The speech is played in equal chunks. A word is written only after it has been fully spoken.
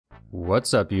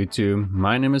What's up YouTube?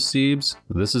 My name is Seebs,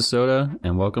 this is Soda,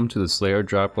 and welcome to the Slayer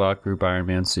Drop Locked Group Iron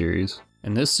Man series.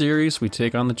 In this series, we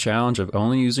take on the challenge of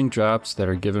only using drops that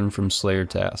are given from Slayer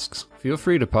tasks. Feel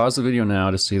free to pause the video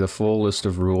now to see the full list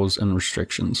of rules and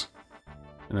restrictions.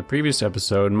 In the previous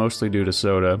episode, mostly due to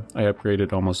Soda, I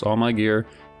upgraded almost all my gear,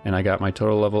 and I got my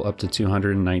total level up to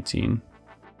 219.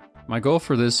 My goal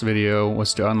for this video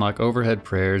was to unlock overhead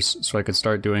prayers so I could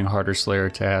start doing harder Slayer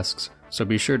tasks, so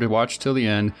be sure to watch till the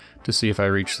end to see if I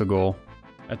reach the goal.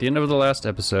 At the end of the last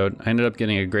episode, I ended up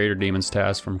getting a Greater Demons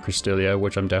task from Cristelia,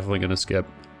 which I'm definitely going to skip,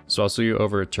 so I'll see you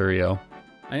over at Turiel.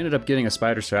 I ended up getting a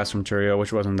Spider's task from Turiel,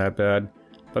 which wasn't that bad,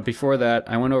 but before that,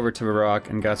 I went over to Varrock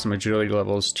and got some agility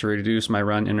levels to reduce my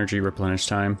run energy replenish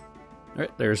time.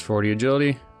 Alright, there's 40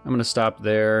 agility. I'm going to stop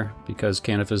there because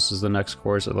Canifis is the next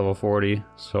course at level 40,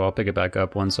 so I'll pick it back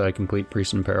up once I complete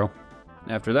Priest in Peril.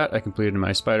 After that, I completed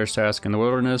my Spider's task in the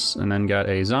Wilderness, and then got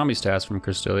a Zombies task from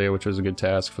Cristelia, which was a good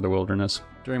task for the Wilderness.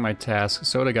 During my task,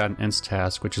 Soda got an Ints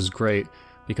task, which is great,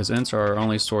 because Ints are our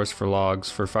only source for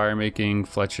logs for fire making,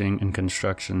 fletching, and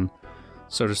construction.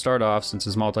 So to start off, since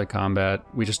it's multi-combat,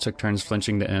 we just took turns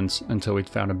flinching the Ints until we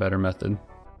found a better method.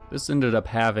 This ended up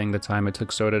halving the time it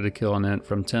took Soda to kill an Int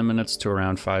from 10 minutes to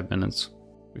around 5 minutes.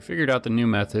 We figured out the new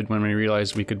method when we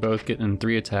realized we could both get in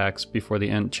 3 attacks before the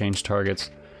Int changed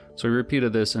targets. So we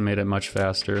repeated this and made it much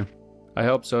faster. I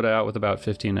helped Soda out with about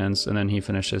 15 Ints, and then he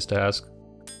finished his task.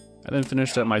 I then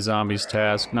finished up my Zombies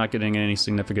task, not getting any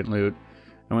significant loot.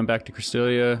 I went back to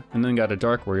Cristelia, and then got a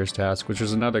Dark Warriors task, which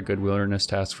was another good Wilderness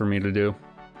task for me to do.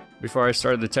 Before I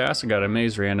started the task, I got a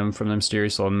maze random from the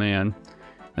Mysterious Old Man.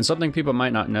 And something people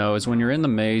might not know is when you're in the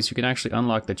maze, you can actually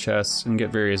unlock the chests and get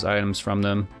various items from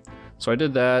them. So I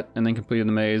did that, and then completed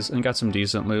the maze, and got some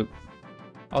decent loot.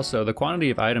 Also, the quantity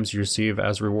of items you receive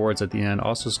as rewards at the end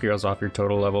also scales off your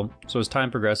total level, so as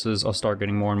time progresses, I'll start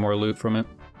getting more and more loot from it.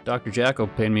 Dr. Jackal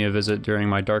paid me a visit during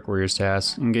my Dark Warriors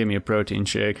task and gave me a protein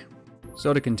shake.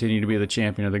 Soda continued to be the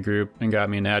champion of the group and got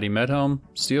me an Addy Medhelm,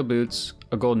 steel boots,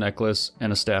 a gold necklace,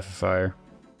 and a Staff of Fire.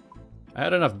 I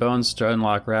had enough bones to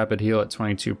unlock Rapid Heal at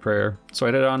 22 prayer, so I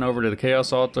headed on over to the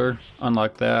Chaos Altar,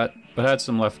 unlocked that, but had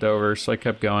some left over, so I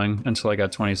kept going until I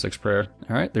got 26 prayer.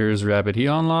 Alright, there's Rapid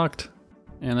Heal unlocked.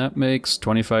 And that makes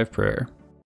 25 prayer.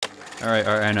 Alright,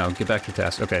 I know, get back to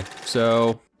task. Okay,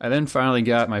 so I then finally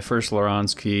got my first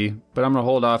Larran's key, but I'm gonna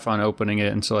hold off on opening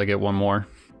it until I get one more.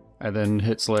 I then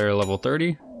hit Slayer level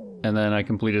 30, and then I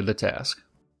completed the task.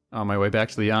 On my way back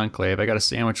to the Enclave, I got a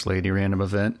Sandwich Lady random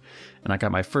event, and I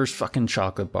got my first fucking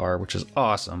chocolate bar, which is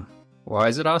awesome. Why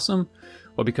is it awesome?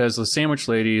 Well, because the Sandwich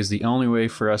Lady is the only way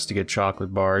for us to get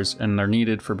chocolate bars, and they're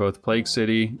needed for both Plague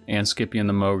City and Skippy and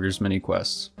the Mogre's mini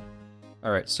quests.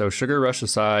 Alright, so Sugar Rush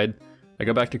aside, I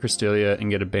go back to Cristelia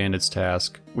and get a Bandits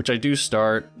task, which I do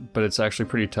start, but it's actually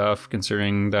pretty tough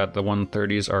considering that the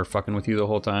 130s are fucking with you the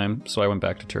whole time, so I went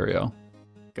back to Turiel.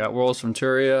 Got Wolves from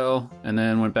Turiel, and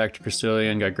then went back to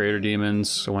Cristelia and got Greater Demons,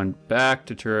 so went back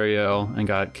to Turiel and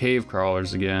got Cave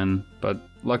Crawlers again, but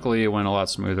luckily it went a lot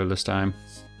smoother this time.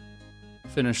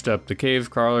 Finished up the Cave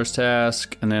Crawlers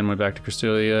task, and then went back to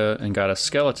Cristelia and got a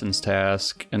Skeletons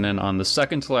task, and then on the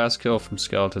second to last kill from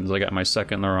Skeletons, I got my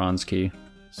second Larran's key.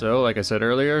 So, like I said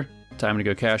earlier, time to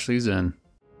go cash these in.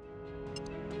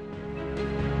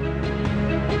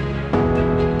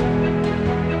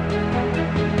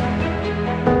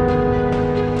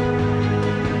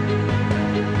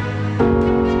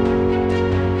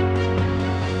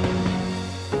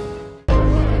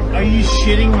 Are you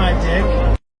shitting my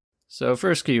dick? So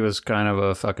first key was kind of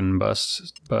a fucking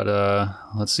bust, but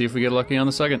let's see if we get lucky on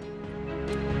the second.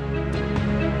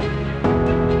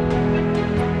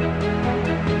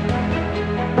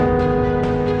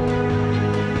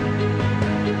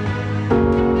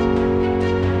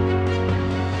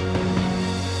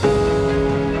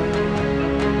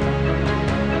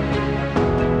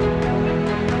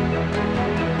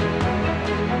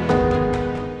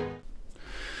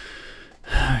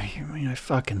 I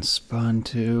fucking spun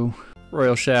too.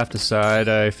 Royal Shaft aside,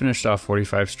 I finished off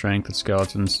 45 strength with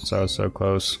Skeletons since I was so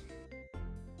close.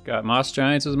 Got Moss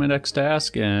Giants as my next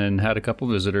task and had a couple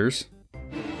visitors.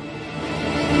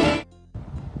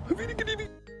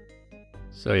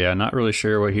 So yeah, not really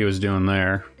sure what he was doing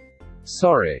there.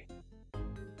 Sorry.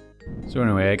 So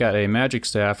anyway, I got a Magic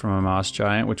Staff from a Moss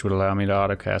Giant, which would allow me to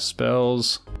auto-cast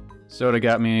spells. Soda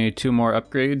got me 2 more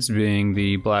upgrades, being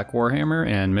the Black Warhammer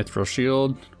and Mithril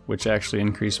Shield, which actually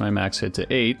increased my max hit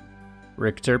to 8.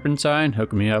 Rick Turpentine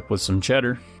hooked me up with some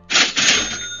cheddar.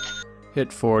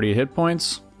 Hit 40 hit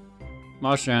points.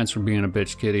 Moss Giants were being a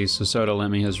bitch kitty, so Soda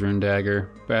lent me his Rune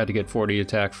Dagger, but I had to get 40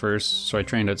 attack first, so I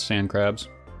trained at Sand Crabs.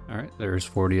 Alright, there's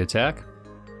 40 attack.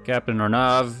 Captain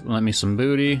Ornav lent me some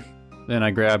booty. Then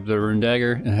I grabbed the rune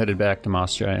dagger and headed back to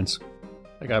Moss Giants.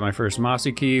 I got my first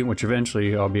Mossy key, which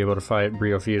eventually I'll be able to fight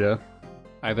Briofita.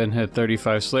 I then hit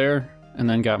 35 Slayer, and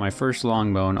then got my first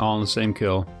Longbone all in the same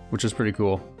kill, which is pretty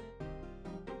cool.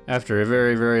 After a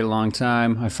very, very long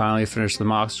time, I finally finished the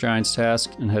Moss Giants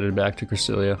task and headed back to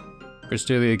Crystalia.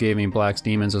 Crystalia gave me Black's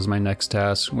Demons as my next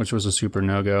task, which was a super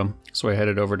no-go, so I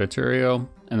headed over to Turio,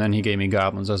 and then he gave me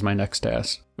Goblins as my next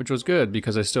task, which was good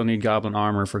because I still need Goblin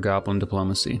Armor for Goblin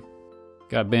Diplomacy.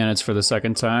 Got Bandits for the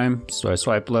second time, so I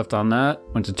swiped left on that,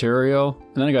 went to Turio,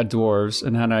 and then I got Dwarves,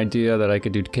 and had an idea that I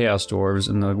could do Chaos Dwarves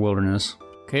in the Wilderness.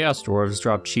 Chaos Dwarves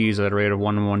drop cheese at a rate of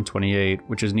 1 in 128,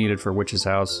 which is needed for Witch's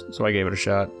House, so I gave it a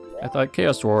shot. I thought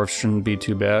Chaos Dwarves shouldn't be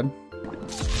too bad.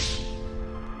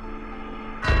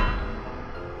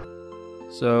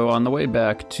 So on the way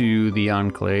back to the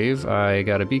Enclave, I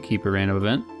got a Beekeeper random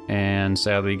event, and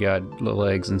sadly got little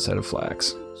eggs instead of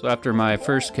flax. So after my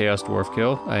first Chaos Dwarf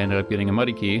kill, I ended up getting a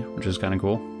Muddy Key, which is kinda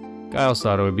cool. Giles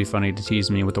thought it would be funny to tease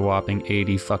me with a whopping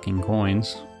 80 fucking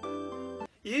coins.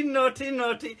 You naughty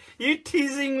naughty, you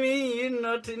teasing me, you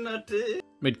naughty naughty.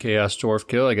 Mid-Chaos Dwarf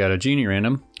kill, I got a Genie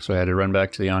random, so I had to run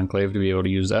back to the Enclave to be able to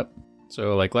use that.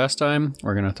 So like last time,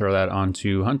 we're gonna throw that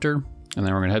onto Hunter, and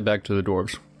then we're gonna head back to the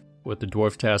Dwarves. With the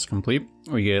Dwarf task complete,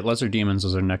 we get Lesser Demons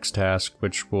as our next task,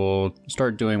 which we'll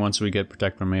start doing once we get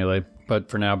Protect from Melee. But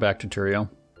for now, back to Turio,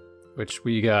 which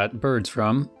we got birds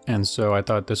from, and so I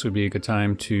thought this would be a good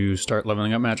time to start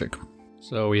leveling up magic.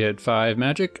 So we hit 5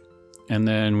 magic, and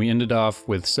then we ended off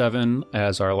with 7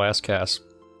 as our last cast.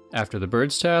 After the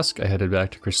birds task, I headed back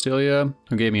to Crystalia,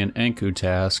 who gave me an Anku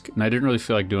task, and I didn't really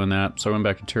feel like doing that, so I went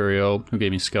back to Turio, who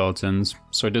gave me skeletons.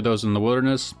 So I did those in the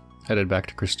Wilderness, headed back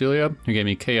to Crystalia, who gave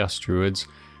me Chaos Druids,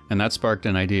 and that sparked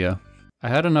an idea. I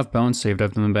had enough bones saved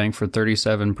up in the bank for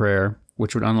 37 prayer,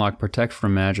 which would unlock Protect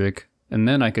from Magic, and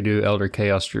then I could do Elder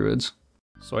Chaos Druids.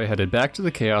 So I headed back to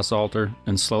the Chaos Altar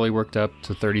and slowly worked up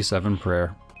to 37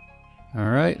 prayer.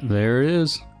 Alright, there it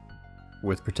is.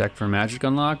 With Protect from Magic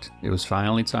unlocked, it was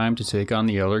finally time to take on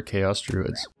the Elder Chaos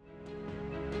Druids.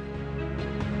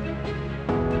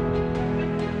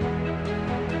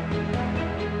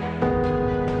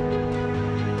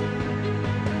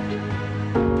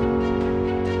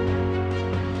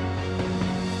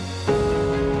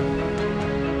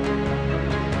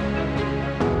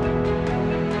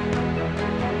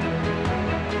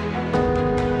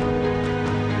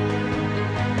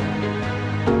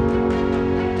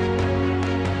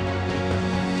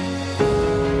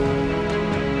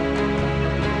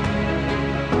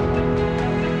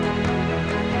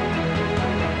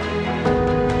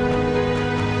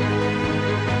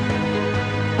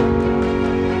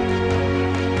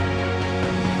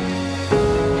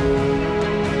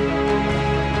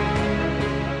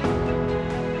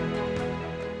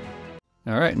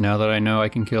 Alright, now that I know I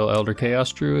can kill Elder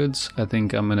Chaos Druids, I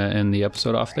think I'm going to end the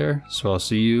episode off there, so I'll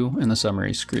see you in the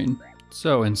summary screen.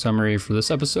 So in summary for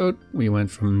this episode, we went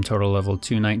from total level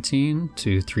 219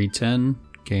 to 310,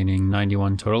 gaining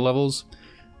 91 total levels.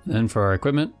 Then for our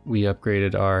equipment, we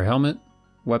upgraded our helmet,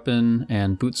 weapon,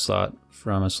 and boot slot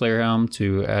from a Slayer helm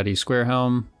to Addy Square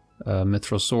helm, a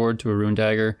Mithril sword to a rune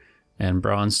dagger, and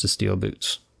bronze to steel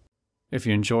boots. If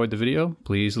you enjoyed the video,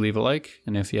 please leave a like,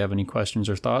 and if you have any questions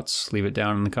or thoughts, leave it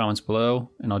down in the comments below,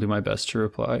 and I'll do my best to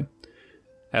reply.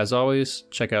 As always,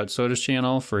 check out Soda's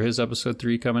channel for his episode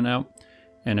 3 coming out,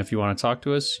 and if you want to talk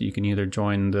to us, you can either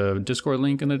join the Discord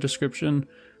link in the description,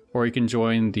 or you can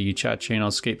join the chat channel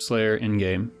Escape Slayer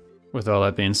in-game. With all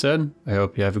that being said, I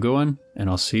hope you have a good one, and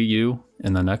I'll see you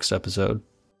in the next episode.